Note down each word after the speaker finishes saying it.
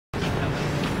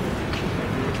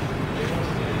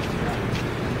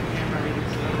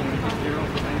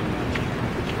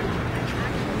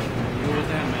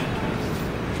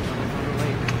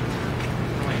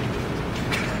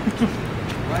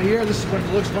here, this is what it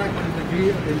looks like when the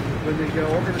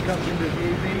orbiter comes into the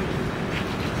VAB.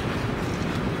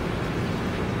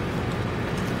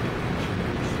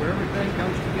 Where everything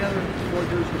comes together before it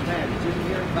goes to the pad. It's in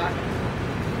here about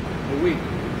a week,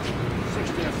 6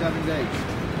 or 7 days.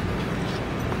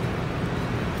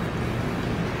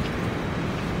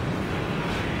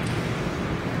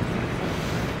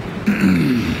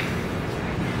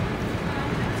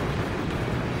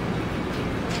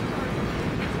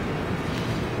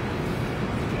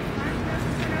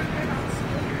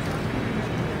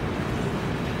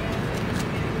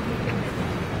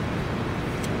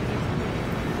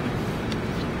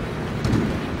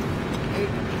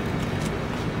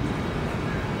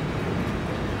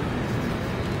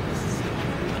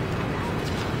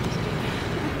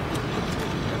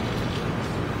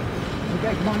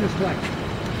 Okay, come on this way.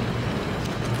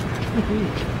 There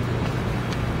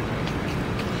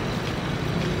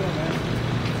you go, man.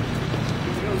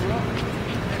 Here goes the rope.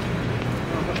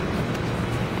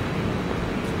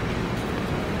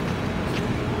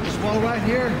 This wall right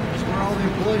here is where all the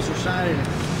employees are signing it.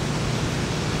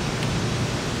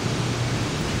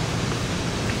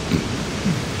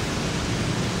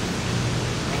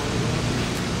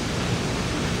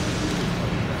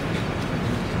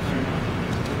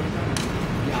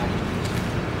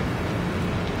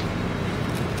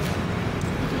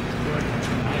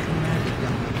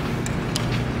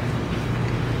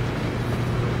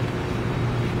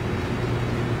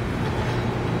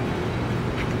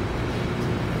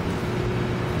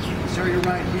 Area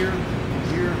right here and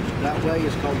here, that way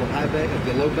is called the high bay,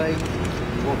 the low bay.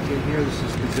 You walk in here, this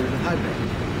is considered a high bay.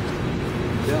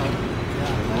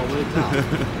 Yeah, all the way to top.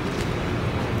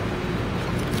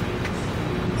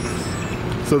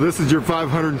 So this is your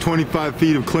 525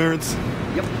 feet of clearance?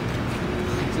 Yep.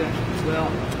 Exactly.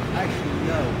 Well, actually,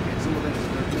 no. It's a little bit,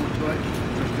 there's more to it.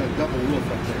 There's a double roof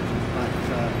up there. Like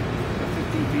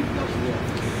 15 feet double roof.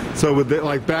 So would they,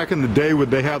 like back in the day,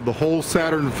 would they have the whole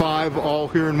Saturn V all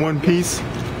here in one piece?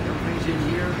 Everything's in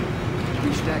here.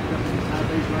 We stacked up in these high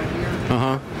bays right here.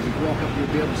 You walk up, you'll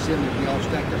be able to see them. They'll be all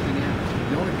stacked up in here.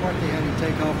 The only part they had to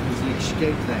take off was the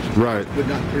escape thing. Right. Would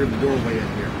not clear the doorway in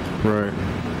here. Right.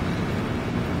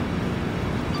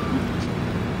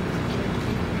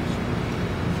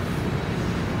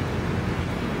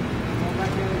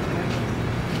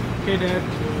 Okay, Dad.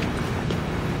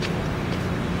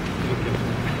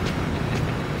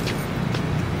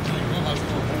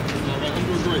 I'm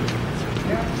doing great.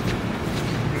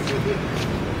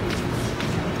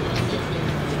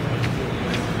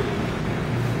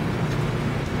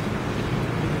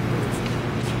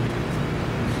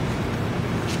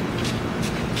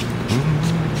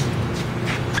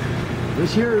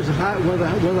 This here is one of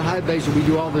the high bays that we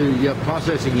do all the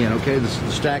processing in. Okay, the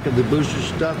stack of the booster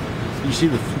stuff. You see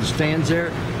the stands there.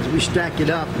 As we stack it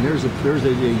up, and there's a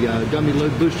dummy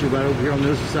load booster right over here on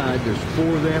this side. There's 4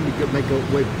 of them. You can make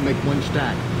one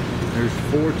stack. There's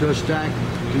 4 to a stack,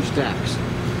 2 stacks.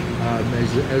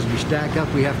 As we stack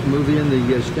up, we have to move in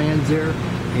the stands there,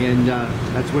 and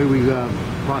that's the way we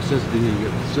process the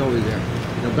facility there.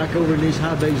 Now back over in these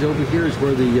high bays over here is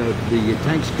where the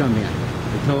tanks come in.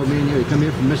 They come in here. They come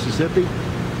in from Mississippi.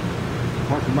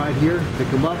 Park them right here. Pick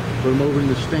them up. Put them over in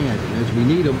the stand. And as we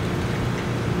need them,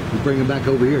 we bring them back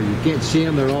over here. You can't see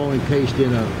them. They're all encased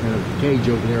in a cage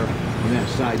over there on that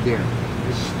side there.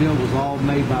 This steel was all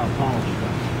made by Apollo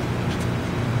stuff.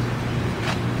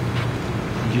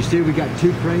 As you see, we got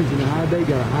 2 cranes in the high bay.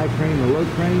 Got a high crane and a low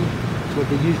crane. That's what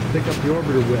they use to pick up the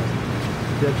orbiter with.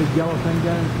 See that big yellow thing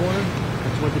down in the corner?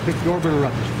 That's what they pick the orbiter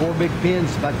up. There's 4 big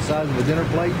pins about the size of a dinner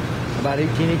plate, about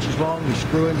 18 inches long. You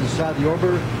screw into the side of the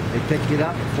orbiter. They pick it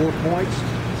up at 4 points.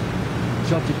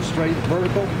 Tilt it straight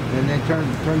vertical, and then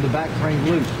turn the back crane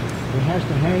loose. It has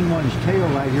to hang on his tail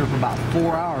right here for about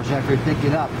 4 hours after they pick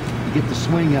it up to get the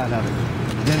swing out of it.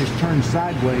 And then it's turned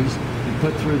sideways and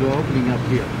put through the opening up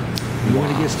here. And when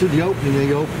it gets to the opening, they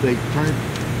turn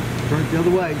it the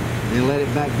other way and they let it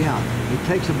back down. It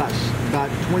takes about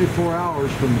 24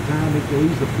 hours from the time it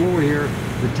leaves the floor here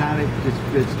to the time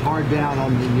it's hard down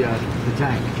on the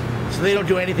tank. So they don't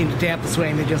do anything to damp the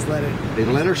swing, they just let it? They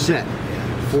let her set.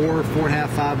 4.5,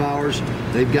 5 hours.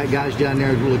 They've got guys down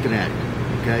there looking at it,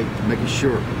 okay, making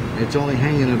sure. It's only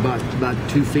hanging about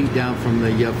 2 feet down from the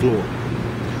floor.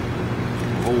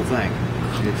 The whole thing.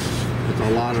 It's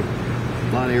a lot of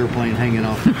airplane hanging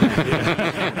off the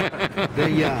back.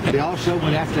 They also,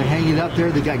 when after they hang it up there,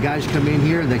 they got guys come in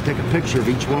here and they take a picture of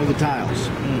each one of the tiles.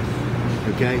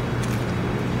 Okay.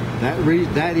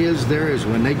 That is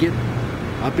when they get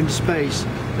up into space,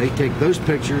 They take those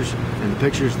pictures and the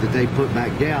pictures that they put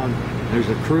back down. There's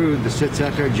a crew that sits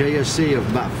out there at JSC of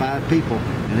about 5 people,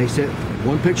 and they sit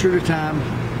one picture at a time,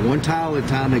 one tile at a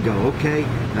time. They go, okay,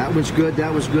 that one's good,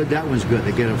 that one's good, that one's good.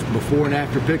 They get a before and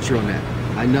after picture on that.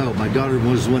 I know, my daughter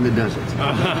was the one that does it.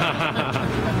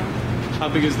 How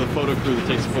big is the photo crew that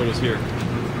takes the photos here?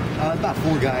 About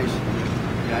 4 guys.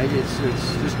 Yeah,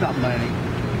 it's not many.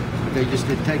 They just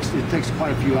it takes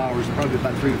quite a few hours, probably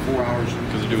about 3 to 4 hours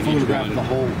Because they're doing to each photograph one. the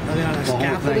whole Are they on a the whole thing.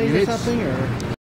 scaffolding And or it's- something? Or